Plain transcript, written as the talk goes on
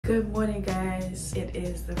Good morning, guys. It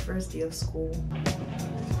is the first day of school.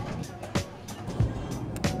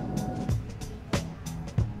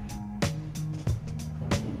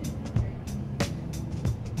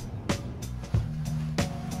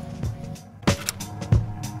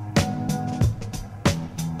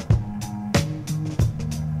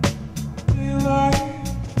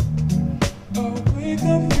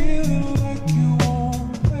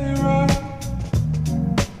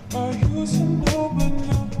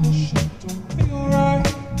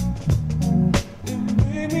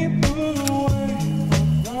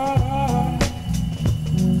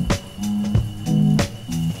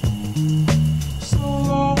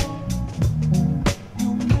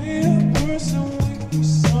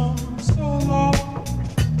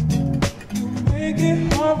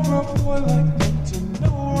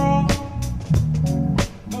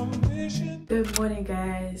 Good morning,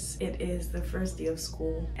 guys. It is the first day of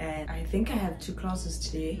school and I think I have 2 classes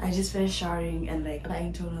today. I just finished showering and like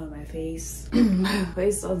applying toner on my face. My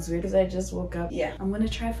face sounds weird because I just woke up. Yeah, I'm gonna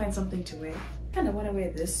try to find something to wear. Kind of want to wear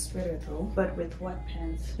this sweater though, but with what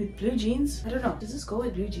pants? With blue jeans? I don't know. Does this go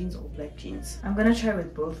with blue jeans or black jeans? I'm gonna try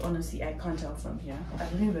with both. Honestly, I can't tell from here. I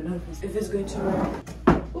don't even know if it's going to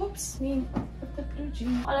work. Oops, me with the blue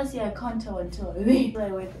jeans. Honestly, I can't tell until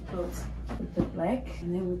I wear the clothes. With the black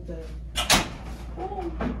and then with the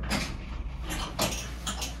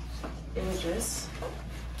images.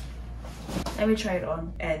 Let me try it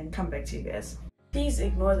on and come back to you guys. Please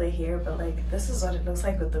ignore the hair, but like this is what it looks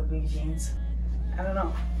like with the blue jeans. I don't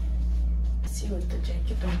know. Let's see with the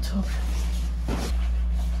jacket on top.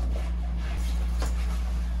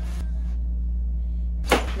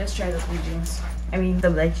 Let's try the blue jeans. I mean the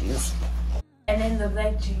black jeans. And then the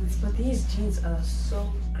black jeans, but these jeans are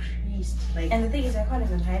so creased. Like, and the thing is, I can't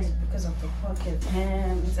even hide it because of the pockets.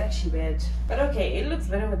 And it's actually bad. But okay, it looks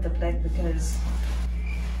better with the black because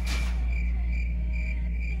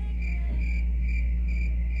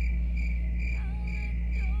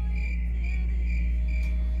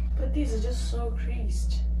but these are just so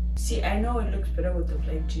creased. See, I know it looks better with the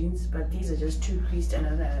black jeans, but these are just too creased and I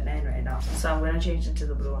don't have a 9 right now. So I'm gonna change it to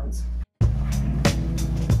the blue ones.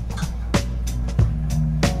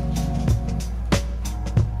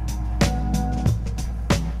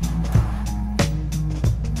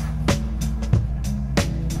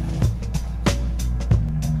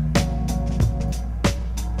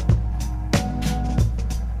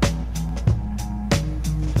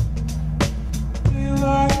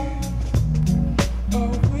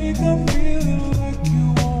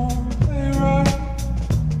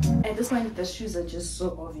 The shoes are just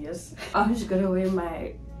so obvious. I'm just gonna wear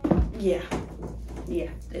my yeah,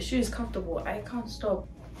 the shoe is comfortable. I can't stop.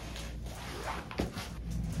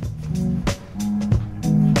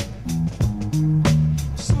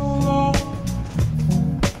 So long,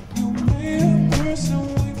 you made a person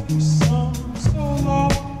wait for some. So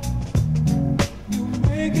long, you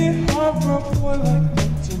make it hard for a boy like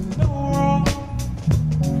that to know wrong.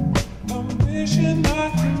 A mission I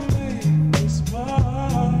can make is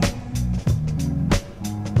mine.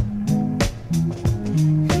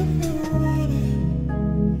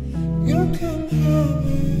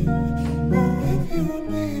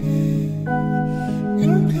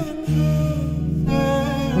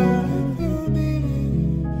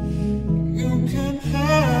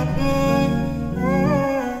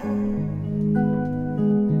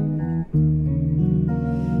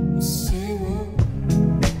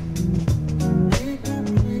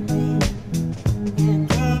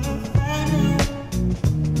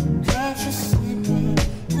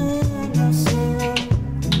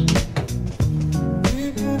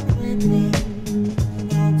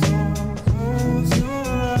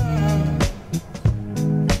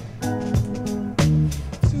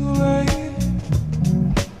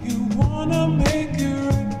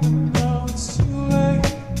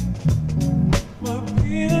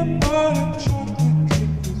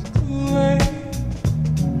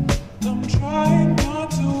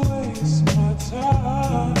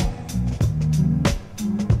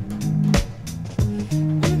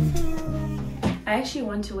 I actually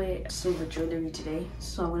want to wear silver jewelry today,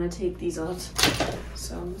 so I'm gonna take these out.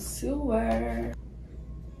 Some silver.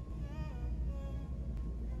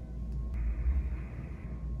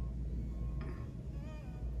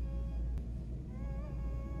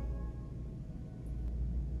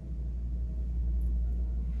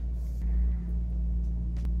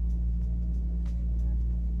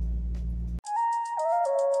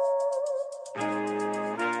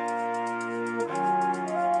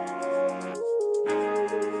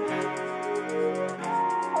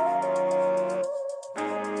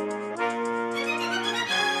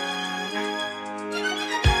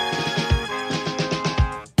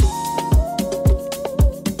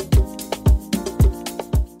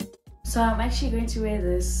 So I'm actually going to wear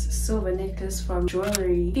this silver necklace from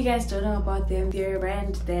Jewelry. If you guys don't know about them, they're a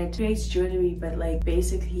brand that creates jewelry but like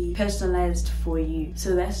basically personalized for you.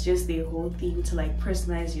 So that's just their whole theme, to like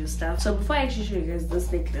personalize your stuff. So before I actually show you guys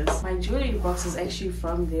this necklace, my jewelry box is actually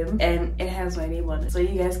from them and it has my name on it. So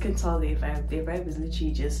you guys can tell their vibe. Their vibe is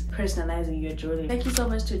literally just personalizing your jewelry. Thank you so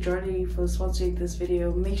much to Jewelry for sponsoring this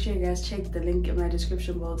video. Make sure you guys check the link in my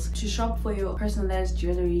description box to shop for your personalized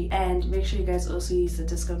jewelry, and make sure you guys also use the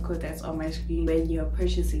discount code that's on my screen when you're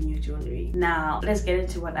purchasing your jewelry. Now let's get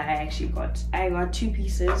into what I actually got. I got 2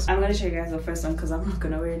 pieces. I'm gonna show you guys the first one because I'm not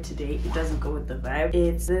gonna wear it today. It doesn't go with the vibe.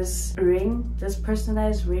 It's this ring, this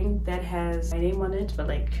personalized ring that has my name on it, but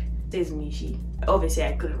like it says Mishi. Obviously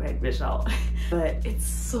I couldn't write Michelle, but it's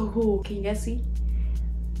so cool. Can you guys see?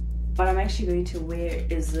 What I'm actually going to wear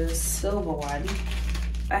is this silver one.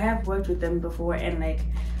 I have worked with them before, and like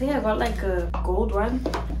I think I got like a gold one,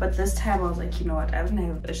 but this time I was like, you know what, I don't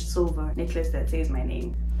have a silver necklace that says my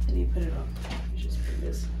name. Let me put it on. Let me just put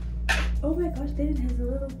this. Oh my gosh, then it has a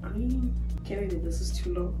little green. Okay, maybe this is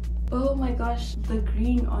too low. Oh my gosh, the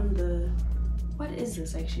green on the, what is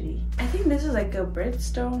this actually? I think this is like a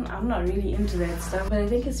birthstone. I'm not really into that stuff, but I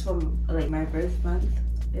think it's from like my birth month.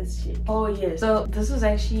 Let's check. Oh yes, so this was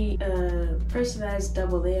actually a personalized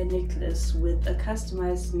double layer necklace with a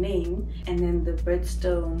customized name and then the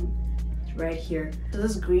birthstone right here. So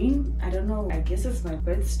this green, I don't know, I guess it's my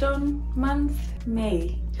birthstone month,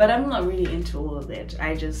 May. But I'm not really into all of that.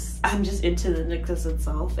 I'm just into the necklace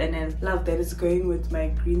itself, and I love that it's going with my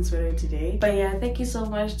green sweater today. But yeah, thank you so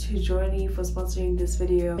much to Jewelry for sponsoring this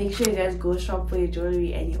video. Make sure you guys go shop for your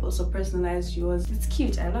jewelry and you also personalize yours. It's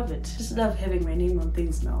cute, I love it. Just love having my name on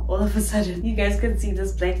things now. All of a sudden, you guys can see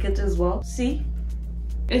this blanket as well. See?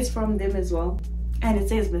 It's from them as well. And it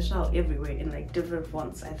says Michelle everywhere in like different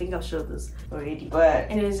fonts. I think I've showed this already. But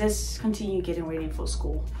anyways, let's continue getting ready for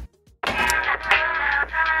school.